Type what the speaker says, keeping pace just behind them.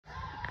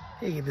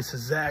Hey, this is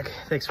Zach.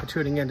 Thanks for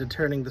tuning in to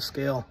Turning the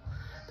Scale.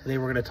 Today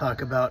we're going to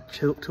talk about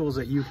tools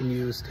that you can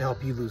use to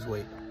help you lose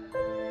weight.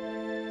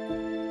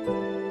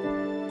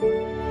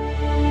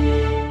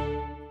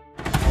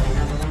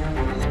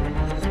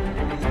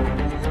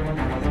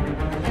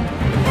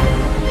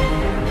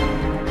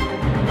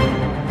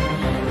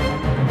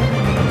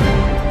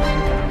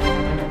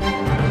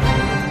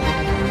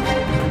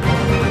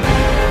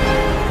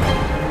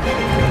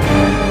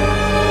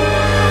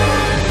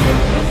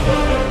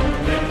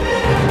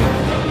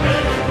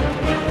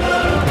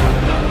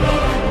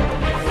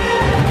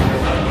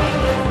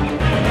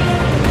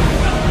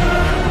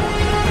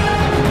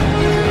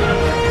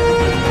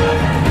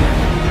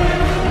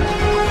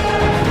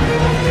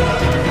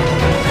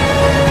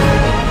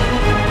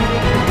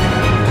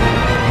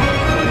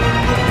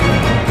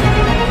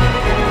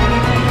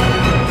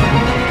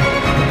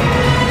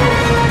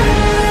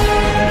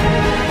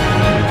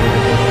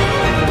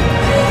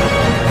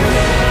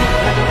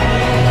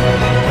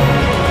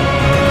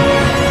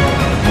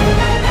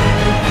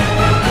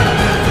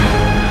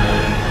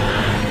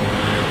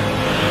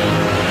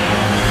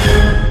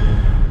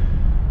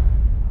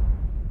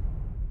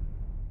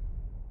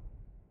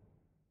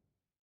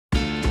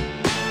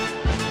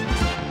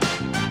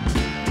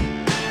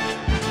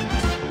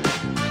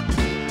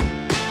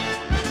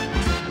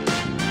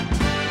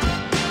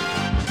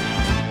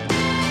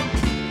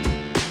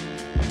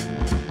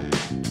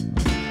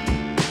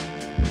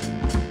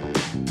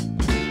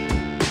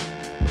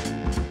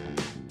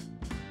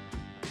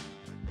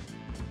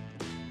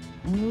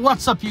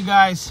 What's up, you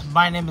guys?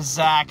 My name is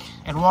Zach,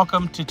 and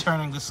welcome to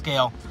Turning the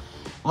Scale.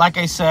 Like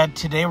I said,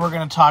 today we're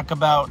going to talk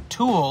about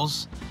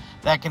tools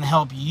that can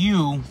help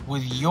you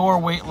with your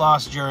weight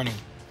loss journey.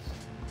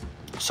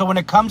 So when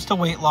it comes to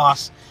weight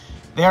loss,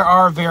 there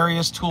are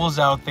various tools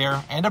out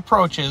there and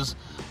approaches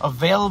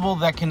available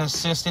that can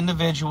assist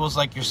individuals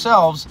like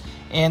yourselves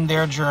in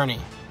their journey.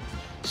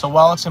 So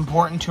while it's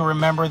important to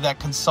remember that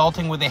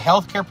consulting with a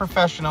healthcare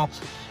professional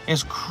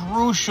is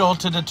crucial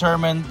to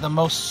determine the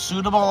most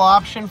suitable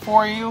option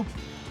for you,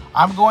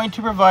 I'm going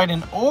to provide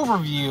an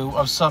overview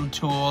of some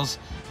tools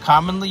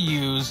commonly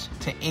used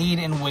to aid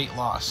in weight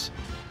loss,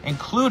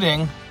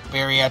 including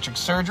bariatric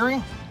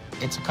surgery.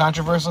 It's a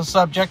controversial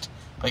subject,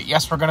 but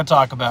yes, we're going to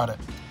talk about it.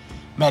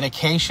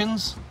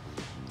 Medications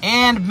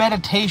and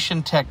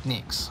meditation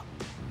techniques.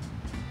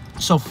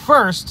 So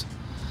first,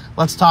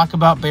 let's talk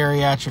about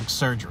bariatric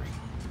surgery.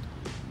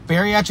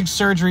 Bariatric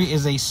surgery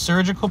is a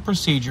surgical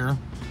procedure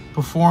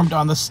performed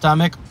on the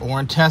stomach or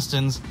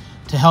intestines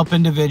to help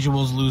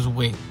individuals lose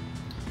weight.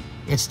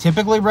 It's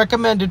typically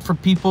recommended for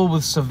people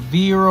with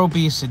severe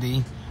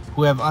obesity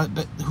who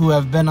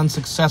have been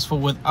unsuccessful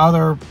with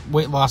other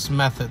weight loss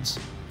methods.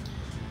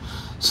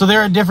 So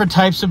there are different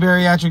types of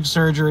bariatric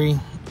surgery,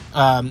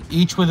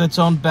 each with its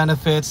own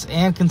benefits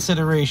and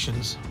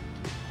considerations.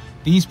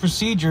 These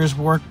procedures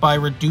work by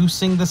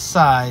reducing the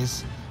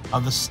size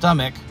of the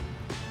stomach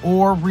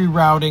or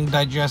rerouting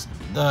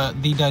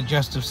the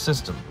digestive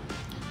system.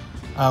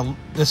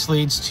 This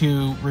leads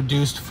to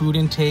reduced food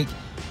intake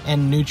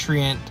and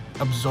nutrient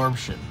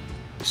absorption.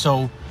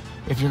 So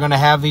if you're going to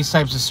have these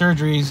types of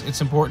surgeries,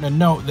 it's important to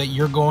note that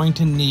you're going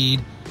to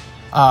need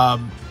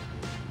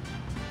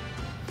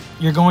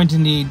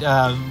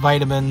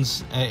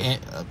vitamins,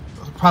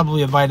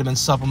 probably a vitamin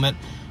supplement.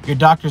 Your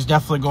doctor's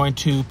definitely going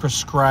to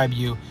prescribe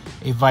you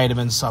a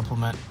vitamin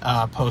supplement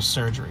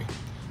post-surgery,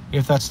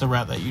 if that's the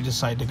route that you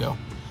decide to go.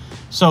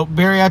 So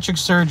bariatric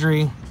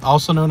surgery,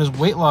 also known as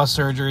weight loss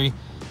surgery,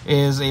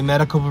 is a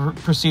medical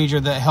procedure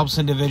that helps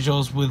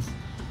individuals with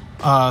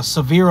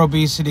severe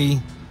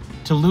obesity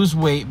to lose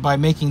weight by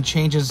making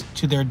changes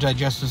to their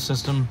digestive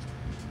system.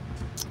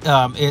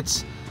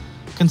 It's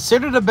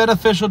considered a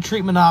beneficial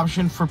treatment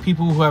option for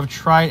people who have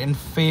tried and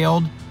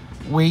failed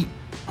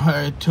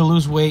to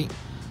lose weight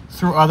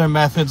through other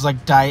methods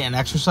like diet and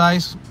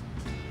exercise.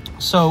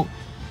 So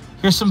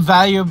here's some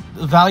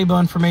valuable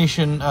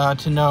information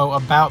to know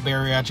about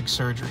bariatric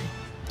surgery.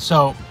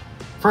 So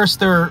first,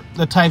 there are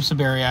the types of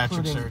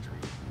bariatric surgery.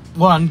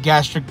 One,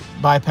 gastric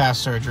bypass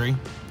surgery.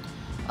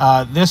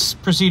 This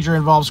procedure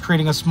involves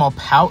creating a small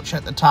pouch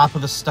at the top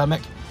of the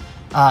stomach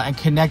and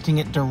connecting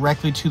it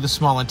directly to the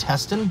small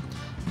intestine,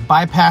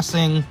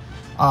 bypassing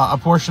a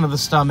portion of the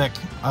stomach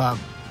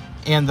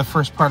and the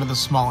first part of the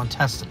small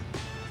intestine.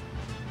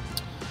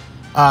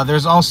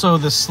 There's also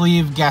the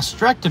sleeve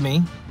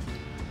gastrectomy.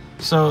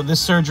 So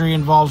this surgery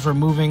involves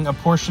removing a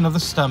portion of the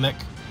stomach,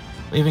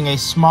 leaving a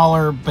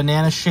smaller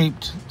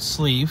banana-shaped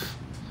sleeve.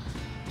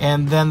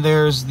 And then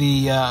there's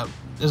this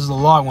is the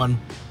long one,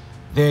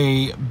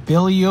 the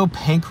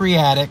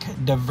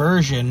biliopancreatic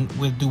diversion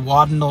with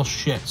duodenal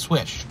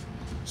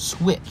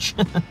switch.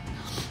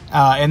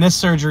 And this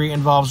surgery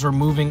involves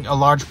removing a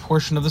large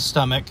portion of the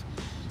stomach,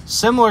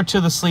 similar to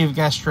the sleeve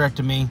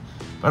gastrectomy,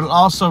 but it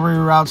also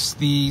reroutes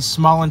the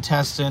small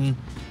intestine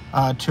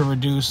to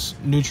reduce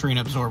nutrient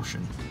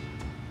absorption.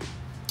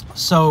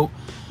 So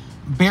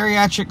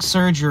bariatric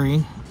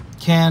surgery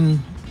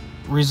can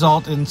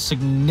result in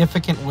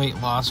significant weight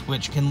loss,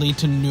 which can lead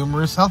to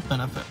numerous health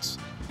benefits.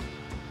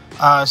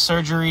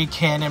 Surgery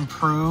can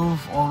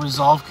improve or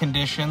resolve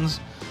conditions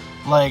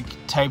like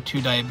type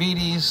 2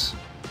 diabetes,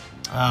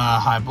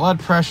 high blood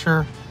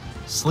pressure,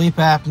 sleep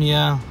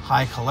apnea,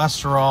 high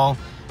cholesterol,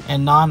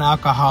 and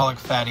non-alcoholic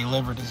fatty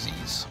liver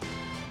disease.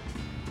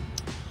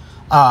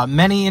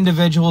 Many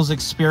individuals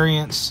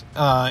experience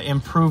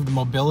improved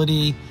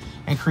mobility,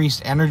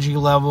 increased energy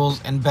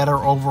levels, and better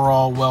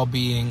overall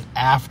well-being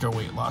after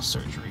weight loss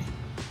surgery.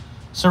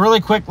 So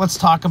really quick, let's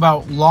talk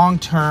about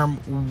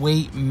long-term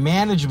weight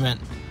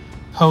management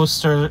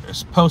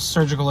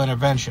post-surgical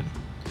intervention.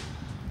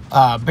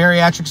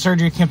 Bariatric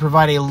surgery can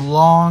provide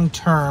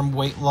long-term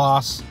weight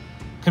loss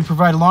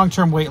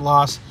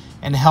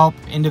and help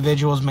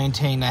individuals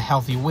maintain a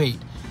healthy weight.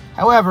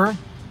 However,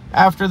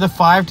 after the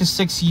 5 to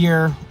 6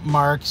 year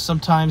mark,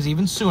 sometimes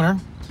even sooner,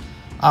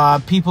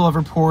 people have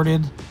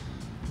reported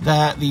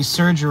that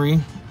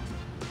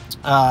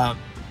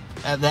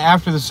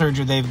after the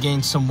surgery, they've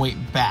gained some weight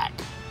back.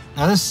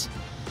 Now, this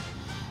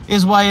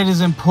is why it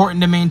is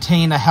important to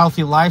maintain a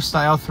healthy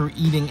lifestyle through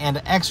eating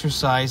and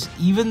exercise,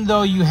 even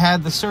though you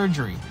had the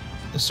surgery.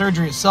 The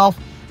surgery itself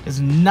does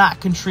not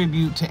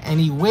contribute to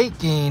any weight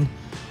gain,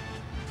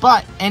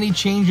 but any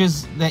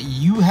changes that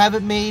you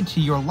haven't made to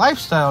your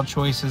lifestyle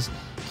choices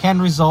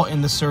can result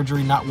in the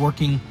surgery not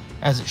working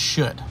as it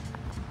should.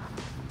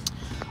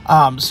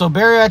 So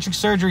bariatric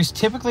surgery is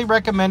typically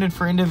recommended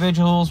for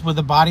individuals with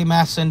a body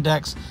mass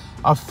index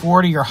of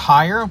 40 or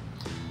higher,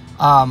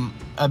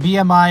 a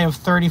BMI of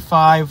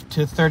 35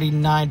 to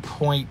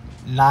 39.9,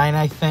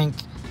 I think,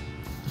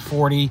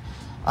 40,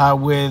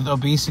 with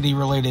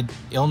obesity-related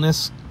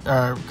illness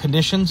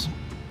conditions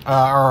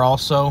are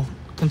also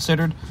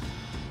considered.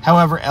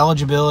 However,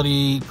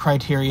 eligibility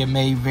criteria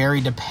may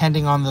vary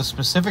depending on the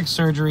specific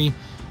surgery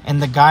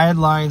and the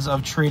guidelines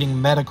of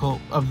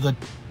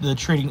the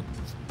treating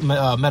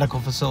medical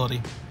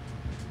facility.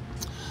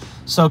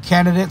 So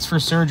candidates for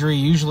surgery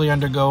usually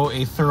undergo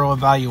a thorough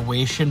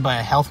evaluation by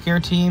a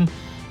healthcare team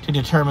to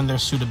determine their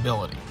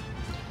suitability.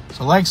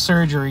 So like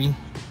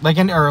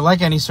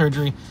any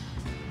surgery,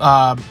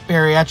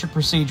 bariatric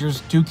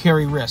procedures do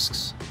carry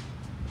risks.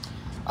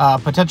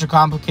 Potential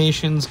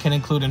complications can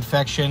include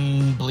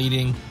infection,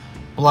 bleeding,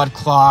 blood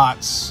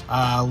clots,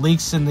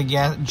 leaks in the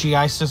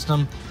GI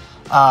system,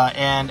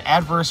 and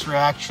adverse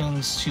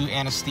reactions to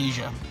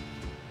anesthesia.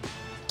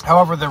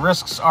 However, the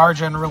risks are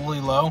generally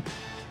low,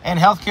 and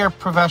healthcare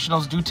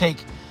professionals do take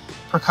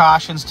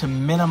precautions to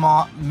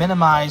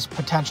minimize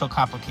potential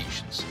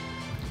complications.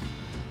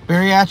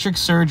 Bariatric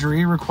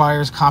surgery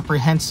requires a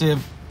comprehensive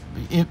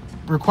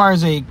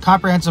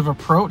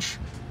approach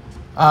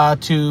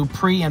to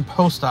pre- and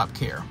post-op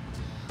care.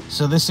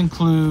 So this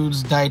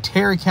includes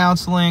dietary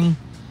counseling,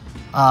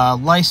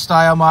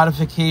 lifestyle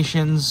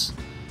modifications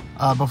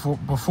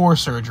before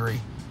surgery.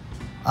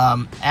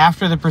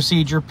 After the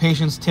procedure,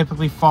 patients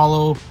typically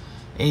follow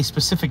a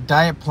specific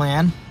diet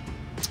plan,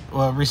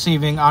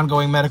 receiving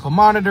ongoing medical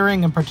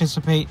monitoring, and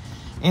participate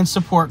in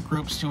support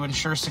groups to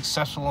ensure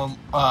successful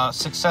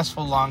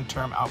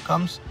long-term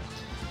outcomes.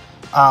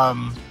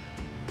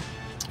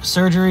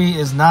 Surgery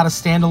is not a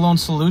standalone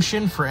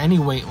solution for any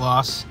weight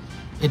loss.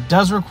 It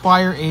does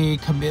require a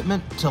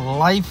commitment to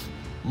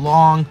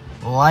lifelong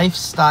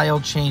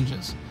lifestyle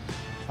changes.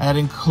 That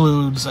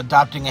includes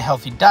adopting a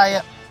healthy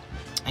diet,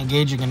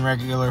 engaging in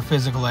regular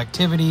physical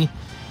activity,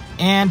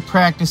 and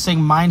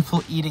practicing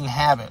mindful eating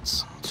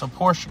habits. So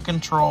portion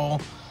control,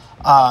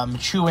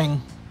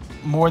 chewing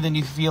more than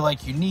you feel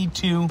like you need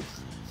to.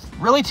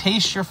 Really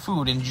taste your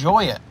food,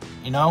 enjoy it,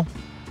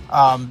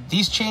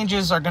 These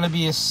changes are going to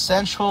be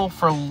essential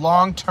for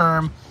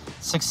long-term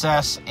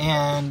success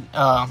and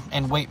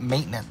weight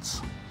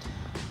maintenance.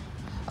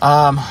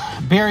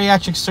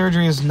 Bariatric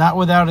surgery is not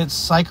without its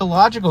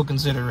psychological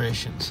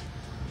considerations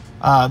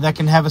that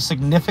can have a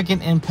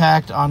significant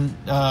impact on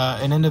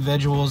an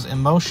individual's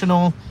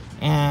emotional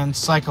and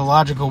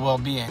psychological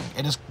well-being.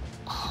 It is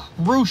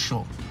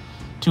crucial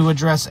to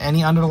address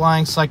any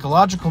underlying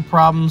psychological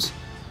problems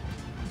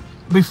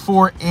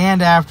before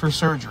and after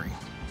surgery.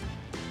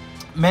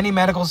 Many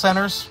medical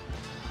centers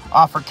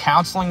offer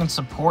counseling and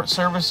support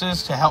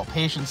services to help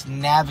patients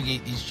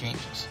navigate these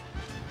changes.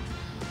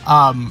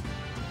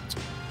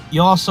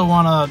 You also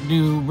want to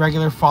do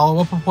regular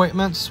follow-up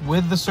appointments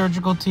with the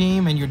surgical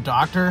team and your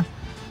doctor,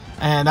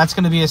 and that's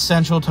going to be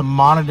essential to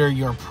monitor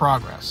your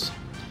progress.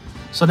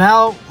 So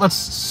now let's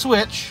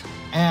switch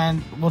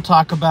and we'll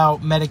talk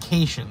about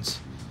medications.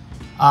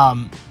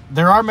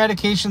 There are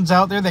medications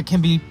out there that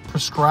can be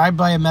prescribed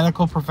by a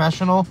medical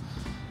professional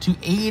to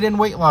aid in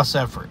weight loss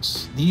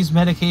efforts. These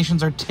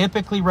medications are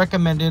typically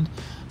recommended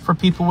for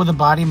people with a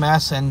body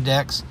mass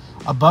index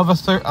above a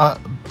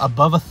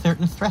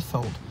certain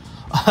threshold,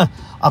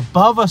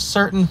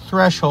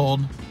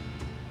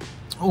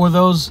 or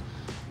those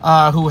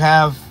who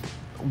have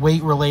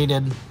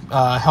weight-related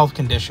health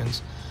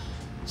conditions.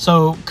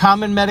 So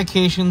common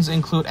medications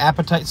include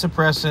appetite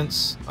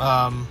suppressants,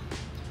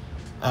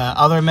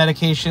 other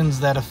medications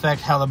that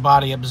affect how the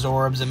body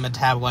absorbs and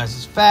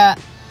metabolizes fat.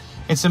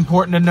 It's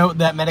important to note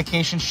that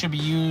medications should be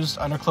used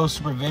under close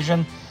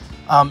supervision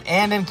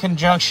and in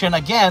conjunction,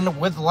 again,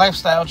 with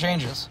lifestyle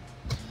changes.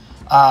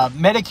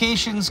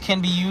 Medications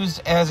can be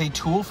used as a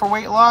tool for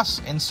weight loss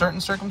in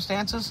certain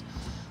circumstances.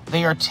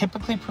 They are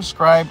typically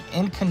prescribed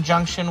in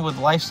conjunction with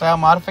lifestyle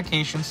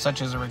modifications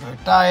such as a regular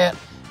diet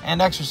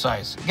and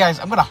exercise. Guys,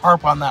 I'm going to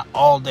harp on that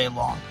all day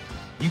long.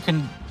 You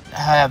can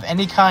have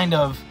any kind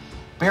of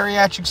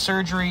bariatric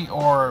surgery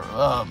or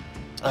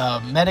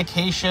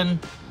medication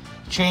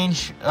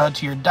change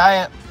to your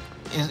diet.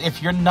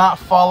 If you're not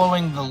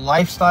following the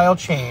lifestyle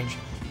change,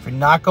 if you're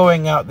not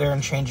going out there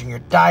and changing your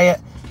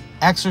diet,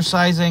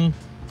 exercising,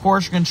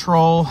 portion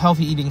control,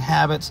 healthy eating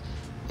habits,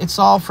 it's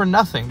all for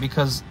nothing,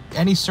 because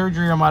any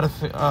surgery or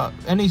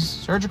any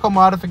surgical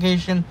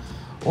modification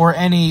or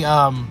any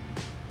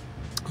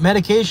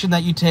medication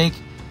that you take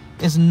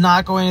is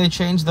not going to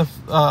change the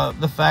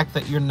fact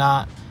that you're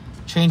not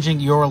changing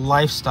your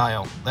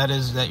lifestyle. That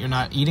is, that you're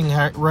not eating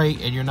right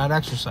and you're not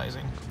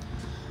exercising.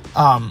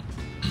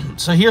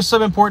 So here's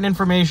some important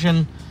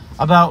information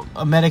about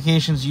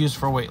medications used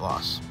for weight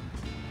loss.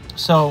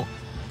 So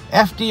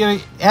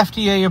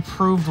FDA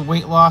approved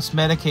weight loss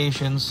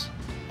medications,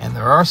 and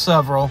there are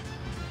several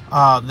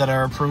that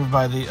are approved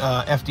by the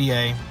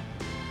FDA.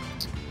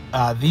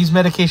 These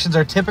medications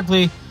are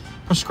typically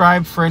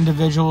prescribed for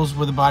individuals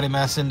with a body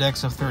mass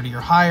index of 30 or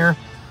higher,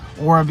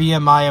 or a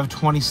BMI of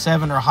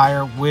 27 or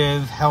higher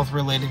with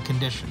health-related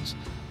conditions.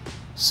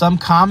 Some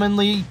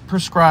commonly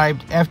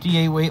prescribed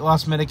FDA weight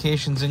loss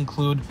medications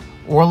include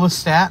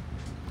orlistat.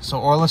 So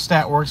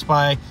orlistat works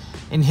by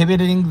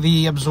inhibiting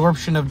the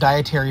absorption of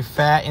dietary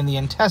fat in the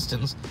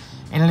intestines,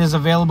 and it is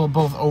available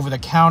both over the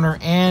counter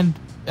and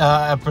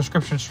a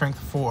prescription strength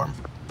form.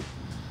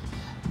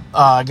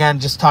 Again,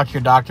 just talk to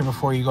your doctor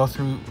before you go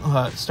through,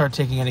 start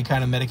taking any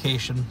kind of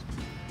medication.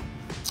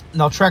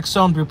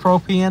 Naltrexone,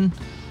 bupropion.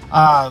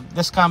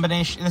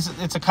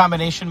 It's a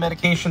combination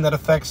medication that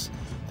affects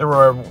the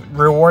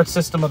reward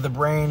system of the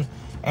brain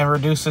and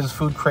reduces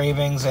food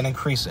cravings and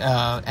increase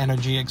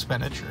energy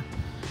expenditure.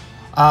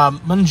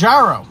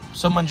 Mounjaro.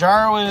 So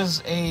Mounjaro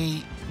is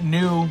a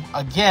new,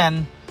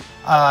 again,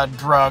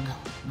 drug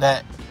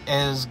that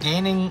is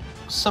gaining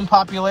some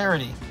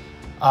popularity.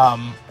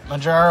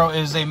 Mounjaro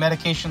is a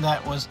medication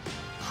that was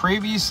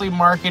previously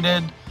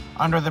marketed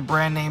under the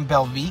brand name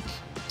Belviq.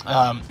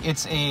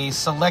 It's a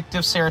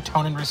selective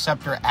serotonin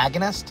receptor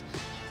agonist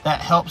that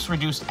helps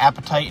reduce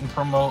appetite and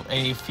promote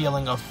a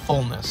feeling of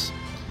fullness.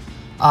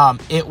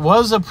 It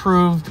was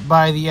approved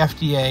by the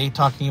FDA,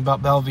 talking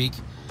about Belviq,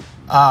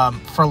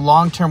 for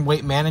long-term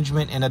weight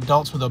management in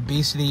adults with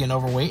obesity and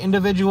overweight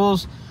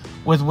individuals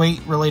with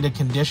weight-related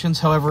conditions.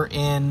 However,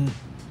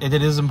 it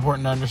is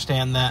important to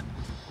understand that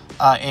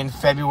in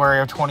February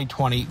of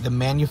 2020, the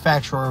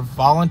manufacturer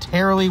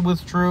voluntarily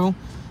withdrew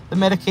the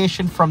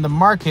medication from the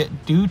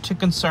market due to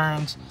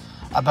concerns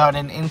about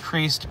an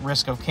increased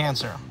risk of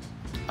cancer.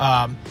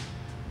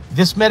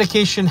 This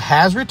medication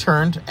has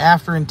returned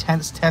after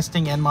intense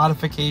testing and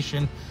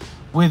modification,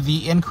 with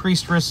the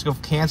increased risk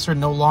of cancer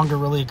no longer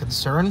really a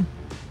concern.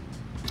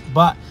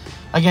 But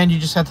again, you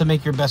just have to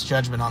make your best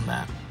judgment on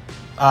that.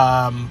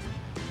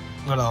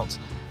 What else?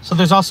 So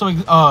there's also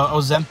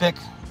Ozempic.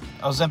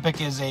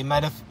 Ozempic is a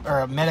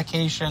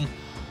medication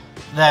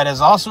that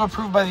is also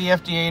approved by the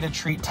FDA to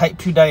treat type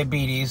 2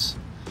 diabetes.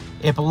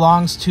 It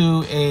belongs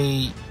to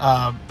a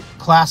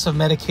class of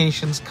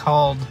medications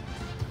called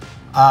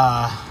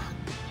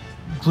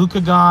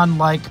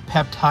glucagon-like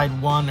peptide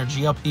 1 or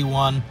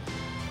GLP-1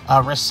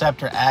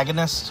 receptor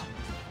agonist.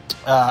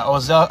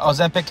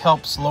 Ozempic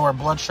helps lower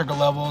blood sugar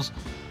levels,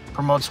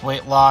 promotes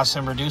weight loss,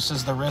 and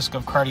reduces the risk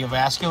of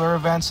cardiovascular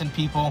events in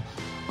people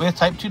with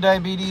type 2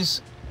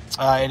 diabetes.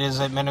 It is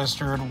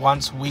administered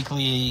once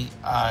weekly.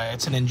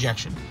 It's an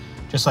injection,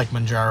 just like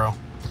Mounjaro.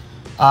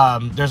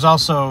 There's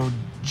also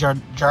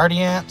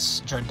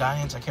Jardiance,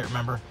 I can't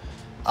remember.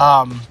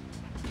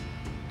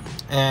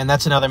 And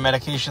that's another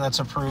medication that's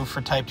approved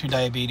for type 2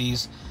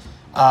 diabetes.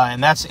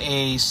 And that's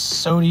a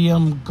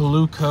sodium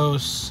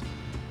glucose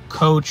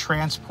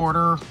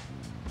co-transporter,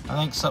 I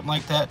think, something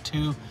like that,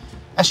 to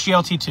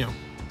SGLT2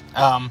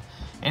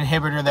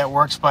 inhibitor that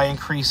works by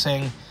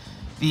increasing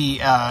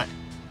the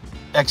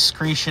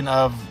excretion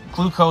of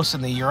glucose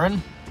in the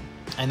urine,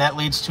 and that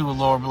leads to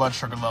lower blood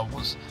sugar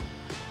levels.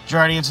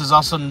 Jardiance has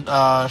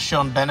also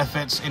shown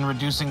benefits in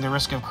reducing the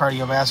risk of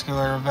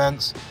cardiovascular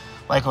events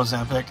like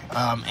Ozempic,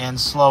 and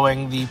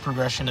slowing the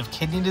progression of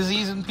kidney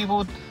disease in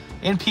people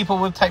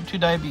with type 2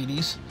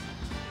 diabetes.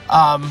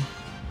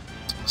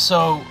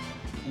 So,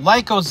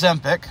 like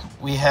Ozempic,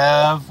 we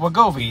have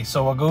Wegovy.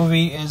 So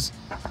Wegovy is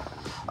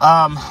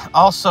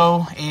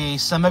also a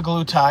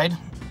semaglutide,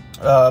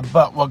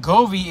 but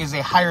Wegovy is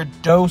a higher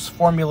dose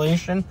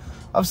formulation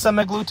of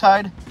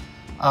semaglutide.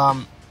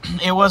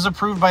 It was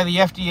approved by the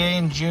FDA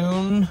in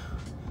June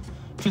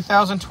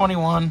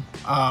 2021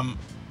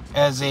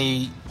 as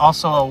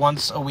also a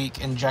once-a-week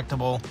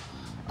injectable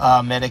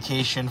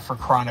medication for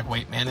chronic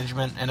weight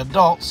management in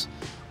adults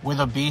with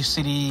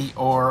obesity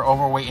or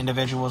overweight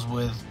individuals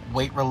with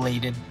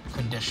weight-related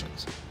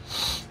conditions.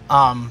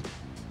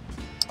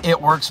 It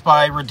works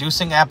by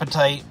reducing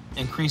appetite,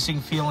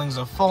 increasing feelings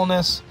of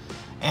fullness,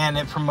 and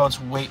it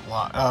promotes weight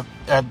loss.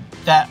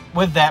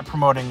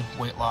 Promoting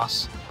weight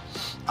loss.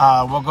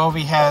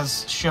 Wegovy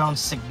has shown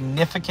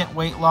significant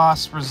weight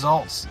loss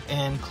results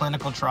in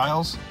clinical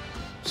trials.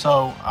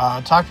 So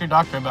talk to your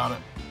doctor about it.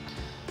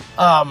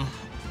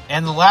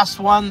 And the last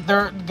one,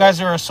 there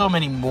are so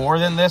many more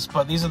than this,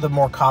 but these are the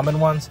more common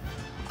ones.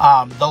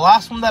 The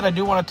last one that I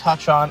do want to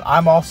touch on,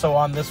 I'm also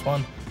on this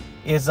one,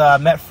 is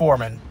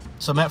metformin.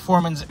 So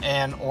metformin's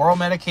an oral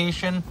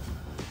medication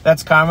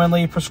that's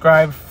commonly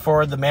prescribed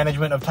for the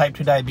management of type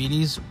 2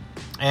 diabetes.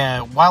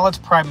 And while its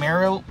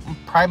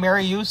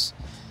primary use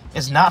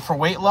is not for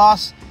weight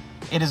loss,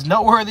 it is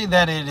noteworthy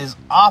that it is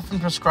often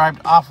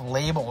prescribed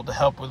off-label to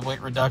help with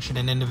weight reduction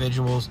in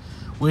individuals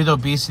with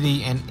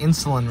obesity and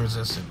insulin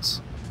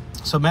resistance.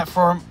 So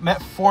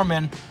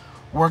metformin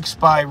works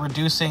by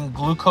reducing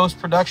glucose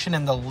production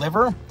in the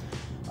liver,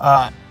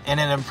 and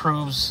it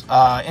improves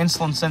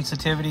insulin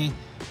sensitivity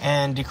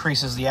and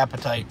decreases the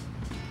appetite.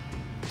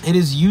 It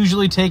is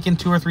usually taken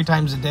 2 or 3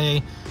 times a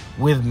day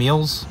with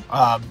meals.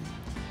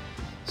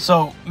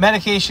 So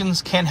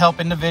medications can help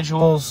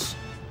individuals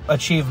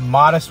achieve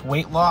modest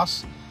weight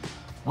loss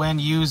when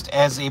used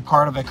as a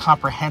part of a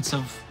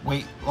comprehensive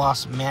weight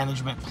loss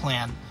management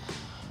plan.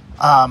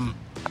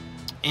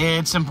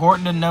 It's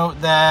important to note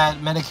that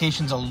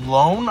medications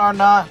alone are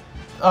not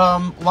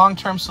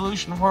long-term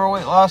solution for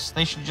weight loss.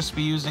 They should just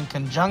be used in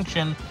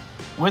conjunction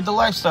with the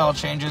lifestyle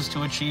changes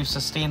to achieve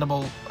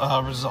sustainable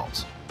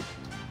results.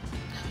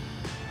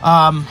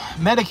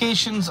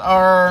 Medications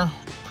are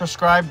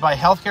prescribed by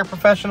healthcare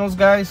professionals,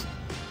 guys,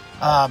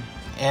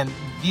 and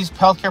these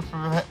healthcare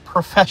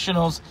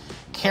professionals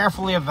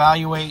carefully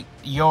evaluate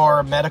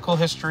your medical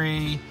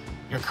history,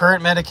 your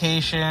current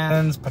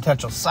medications,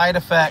 potential side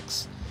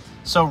effects.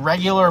 So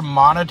regular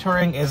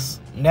monitoring is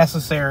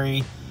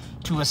necessary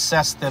to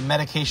assess the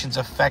medication's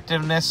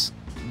effectiveness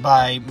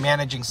by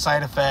managing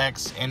side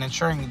effects and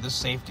ensuring the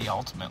safety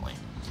ultimately.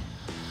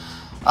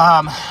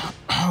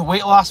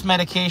 Weight loss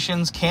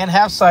medications can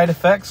have side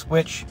effects,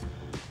 which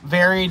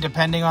vary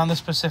depending on the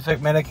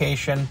specific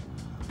medication.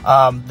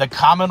 The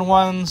common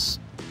ones,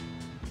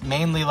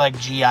 mainly like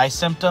GI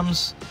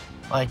symptoms,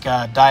 like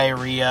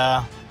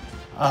diarrhea.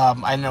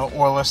 I know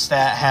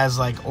Orlistat has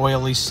like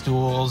oily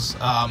stools,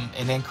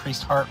 an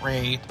increased heart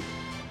rate,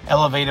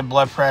 elevated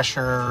blood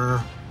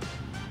pressure,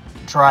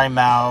 dry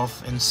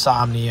mouth,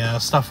 insomnia,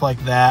 stuff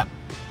like that.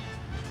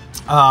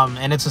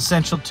 And it's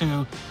essential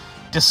to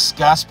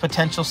discuss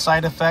potential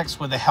side effects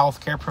with a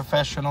healthcare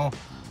professional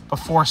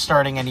before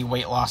starting any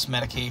weight loss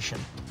medication.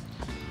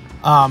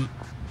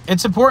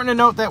 It's important to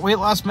note that weight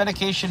loss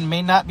medication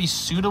may not be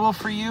suitable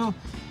for you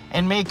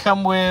and may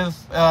come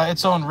with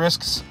its own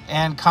risks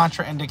and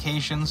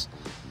contraindications.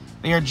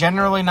 They are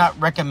generally not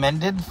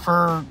recommended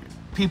for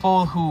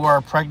people who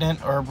are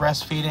pregnant or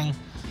breastfeeding,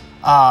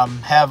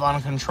 have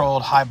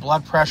uncontrolled high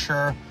blood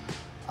pressure,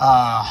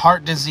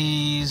 heart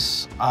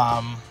disease,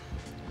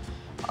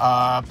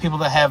 people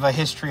that have a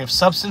history of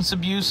substance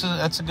abuse,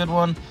 that's a good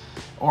one,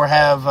 or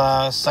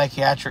have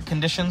psychiatric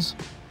conditions.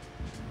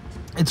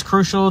 It's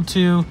crucial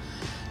to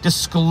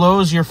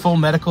disclose your full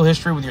medical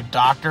history with your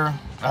doctor,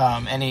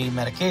 any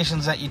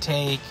medications that you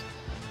take,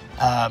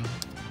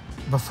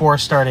 before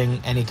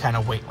starting any kind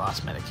of weight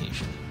loss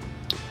medication.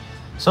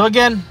 So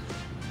again,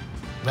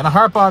 I'm going to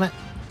harp on it.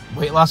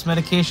 Weight loss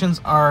medications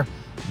are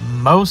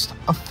most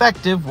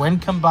effective when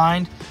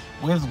combined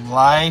with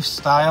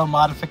lifestyle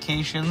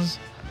modifications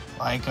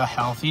like a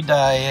healthy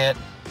diet,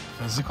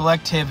 physical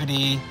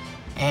activity,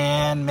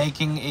 and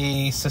making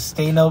a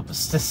sustainable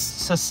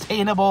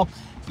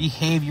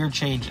behavior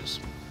changes.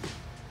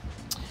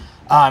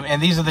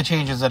 And these are the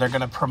changes that are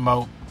going to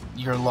promote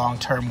your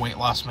long-term weight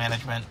loss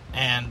management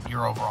and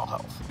your overall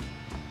health.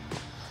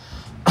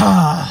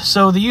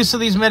 So the use of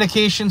these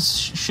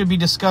medications should be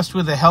discussed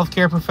with a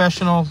healthcare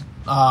professional.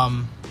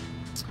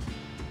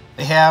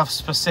 They have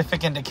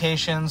specific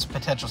indications,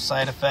 potential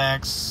side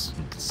effects,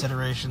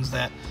 considerations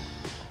that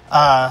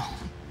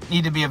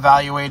need to be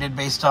evaluated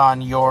based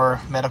on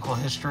your medical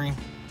history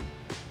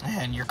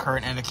and your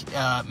current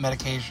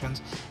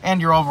medications and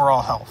your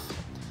overall health.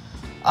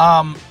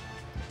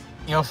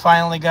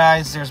 Finally,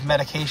 guys, there's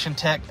meditation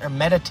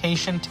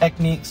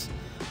techniques.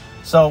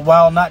 So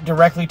while not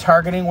directly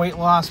targeting weight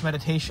loss,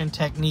 meditation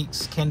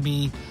techniques can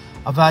be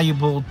a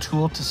valuable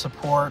tool to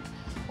support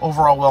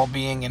overall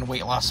well-being and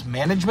weight loss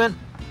management.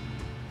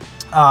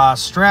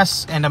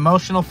 Stress and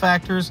emotional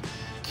factors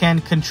can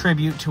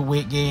contribute to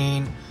weight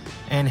gain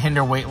and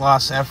hinder weight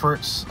loss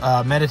efforts.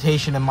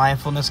 Meditation and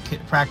mindfulness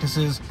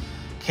practices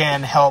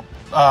can help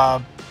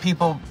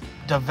people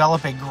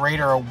develop a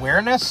greater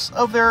awareness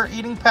of their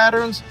eating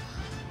patterns,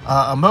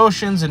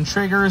 emotions, and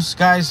triggers.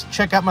 Guys,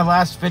 check out my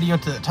last video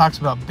that talks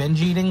about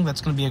binge eating.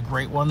 That's going to be a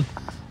great one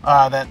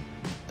that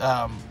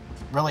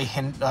really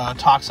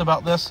talks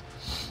about this.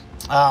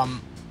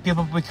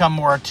 People become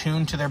more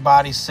attuned to their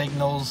body's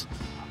signals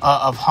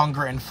of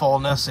hunger and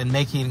fullness, and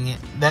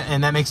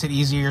that makes it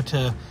easier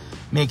to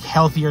make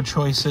healthier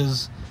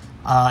choices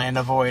and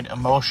avoid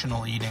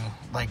emotional eating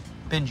like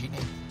binge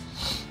eating.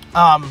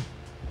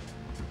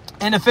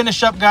 And to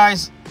finish up,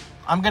 guys,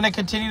 I'm going to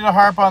continue to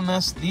harp on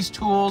this. These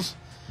tools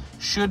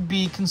should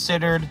be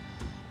considered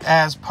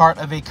as part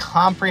of a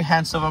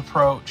comprehensive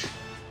approach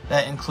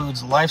that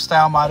includes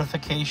lifestyle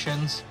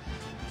modifications,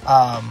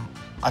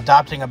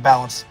 adopting a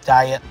balanced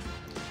diet,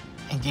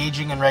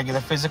 engaging in regular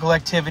physical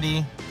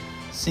activity,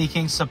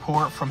 seeking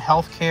support from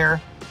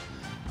healthcare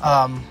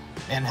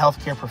and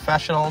healthcare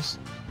professionals,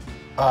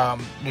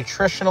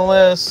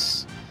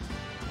 nutritionalists,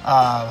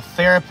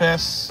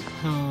 therapists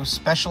who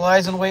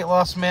specialize in weight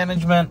loss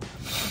management.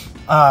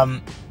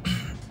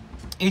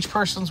 Each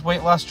person's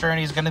weight loss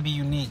journey is going to be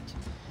unique,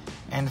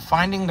 and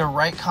finding the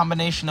right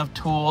combination of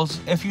tools,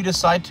 if you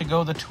decide to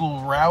go the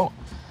tool route,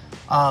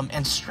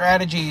 and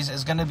strategies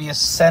is going to be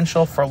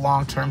essential for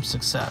long-term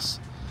success.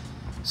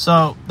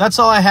 So that's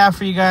all I have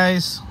for you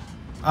guys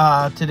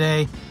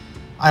today.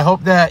 I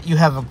hope that you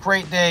have a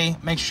great day.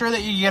 Make sure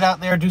that you get out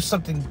there, do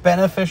something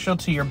beneficial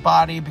to your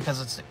body, because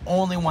it's the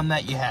only one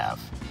that you have.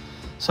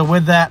 So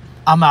with that,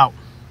 I'm out.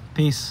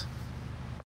 Peace.